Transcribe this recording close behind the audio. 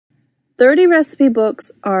30 recipe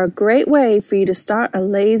books are a great way for you to start a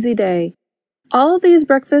lazy day. All of these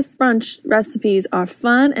breakfast brunch recipes are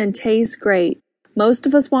fun and taste great. Most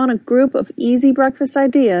of us want a group of easy breakfast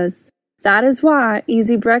ideas. That is why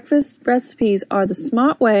easy breakfast recipes are the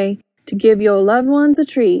smart way to give your loved ones a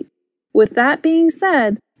treat. With that being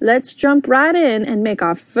said, let's jump right in and make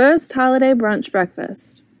our first holiday brunch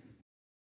breakfast.